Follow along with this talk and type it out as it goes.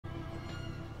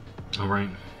Alright,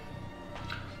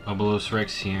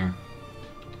 BobalosRex here,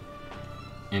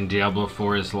 and Diablo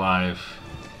 4 is live,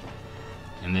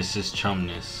 and this is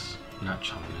Chumness, not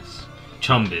Chumness,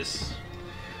 Chumbus,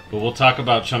 but we'll talk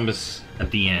about Chumbus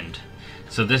at the end.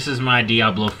 So this is my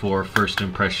Diablo 4 first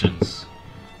impressions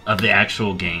of the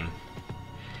actual game,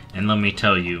 and let me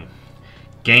tell you,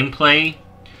 gameplay,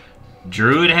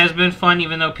 Druid has been fun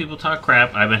even though people talk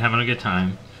crap. I've been having a good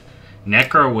time.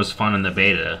 Necro was fun in the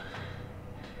beta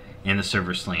and the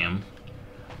server slam.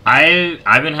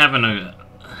 I've been having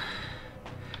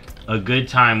a good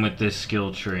time with this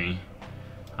skill tree.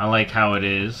 I like how it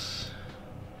is.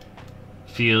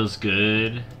 Feels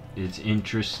good. It's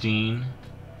interesting.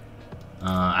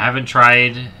 I haven't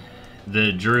tried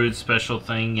the Druid special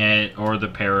thing yet or the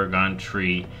Paragon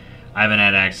tree. I haven't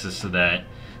had access to that.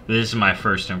 This is my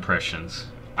first impressions.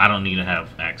 I don't need to have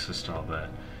access to all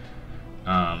that.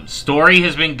 Story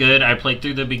has been good. I played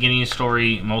through the beginning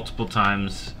story multiple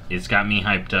times. It's got me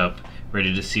hyped up,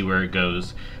 ready to see where it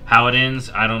goes. How it ends,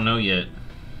 I don't know yet.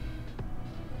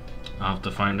 I'll have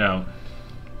to find out.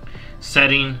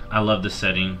 Setting, I love the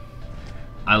setting.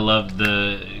 I love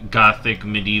the gothic,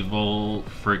 medieval,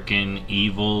 frickin'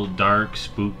 evil, dark,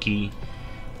 spooky.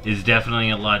 It's definitely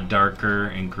a lot darker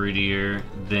and grittier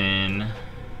than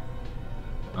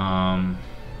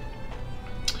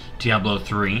Diablo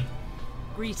 3.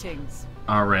 Greetings.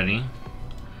 Already.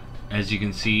 As you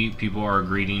can see, people are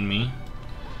greeting me.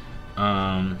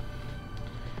 Because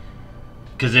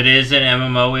it is an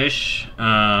MMO-ish.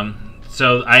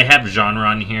 So I have genre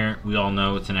on here. We all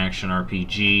know it's an action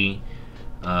RPG.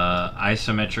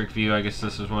 Isometric view, I guess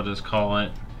this is what it's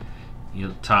called.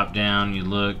 You top down, you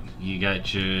look, you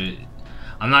got your...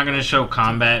 I'm not going to show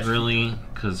combat really,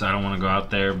 because I don't want to go out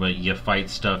there, but you fight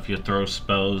stuff, you throw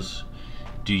spells,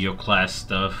 do your class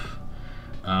stuff.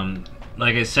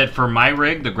 Like I said, for my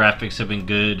rig, the graphics have been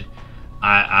good.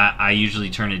 I usually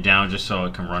turn it down just so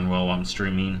it can run well while I'm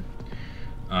streaming.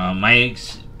 My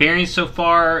experience so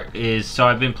far is, so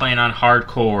I've been playing on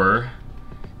hardcore.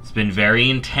 It's been very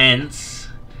intense.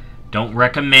 Don't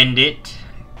recommend it.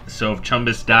 So if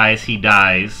Chumbus dies, he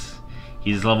dies.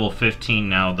 He's level 15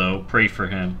 now though. Pray for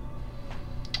him.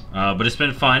 But it's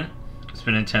been fun. It's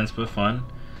been intense but fun.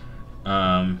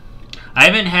 I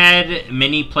haven't had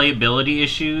many playability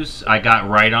issues. I got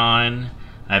right on.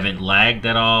 I haven't lagged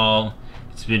at all.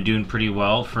 It's been doing pretty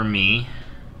well for me.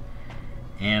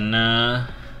 And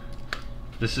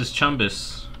this is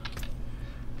Chumbus.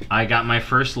 I got my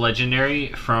first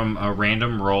legendary from a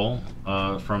random roll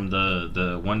from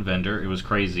the one vendor. It was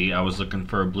crazy. I was looking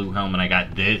for a blue helm and I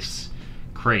got this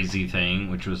crazy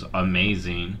thing, which was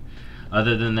amazing.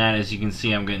 Other than that, as you can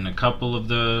see, I'm getting a couple of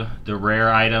the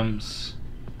rare items.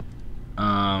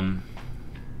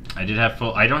 I did have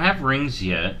full... I don't have rings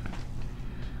yet.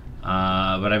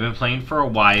 But I've been playing for a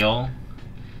while.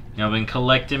 You know, I've been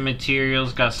collecting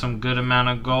materials, got some good amount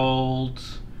of gold.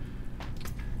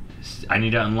 I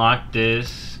need to unlock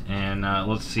this, and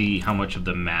let's see how much of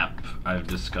the map I've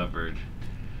discovered.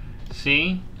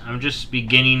 See? I'm just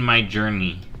beginning my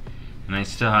journey. And I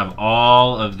still have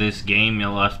all of this game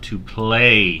left to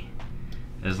play.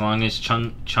 As long as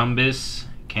Chumbus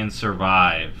can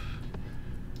survive.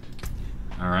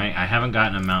 Alright, I haven't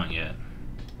gotten a mount yet.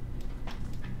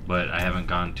 But I haven't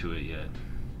gone to it yet.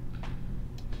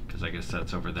 Because I guess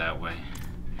that's over that way.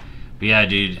 But yeah,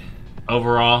 dude.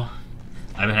 Overall,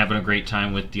 I've been having a great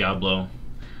time with Diablo.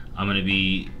 I'm going to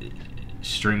be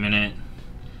streaming it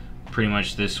pretty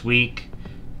much this week.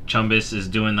 Chumbus is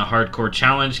doing the hardcore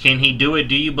challenge. Can he do it?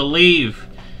 Do you believe?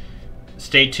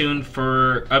 Stay tuned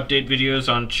for update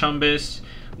videos on Chumbus.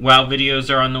 WoW videos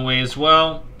are on the way as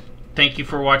well. Thank you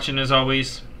for watching as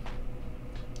always.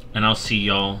 And I'll see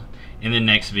y'all in the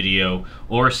next video.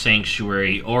 Or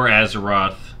Sanctuary. Or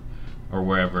Azeroth. Or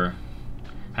wherever.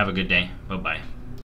 Have a good day. Bye-bye.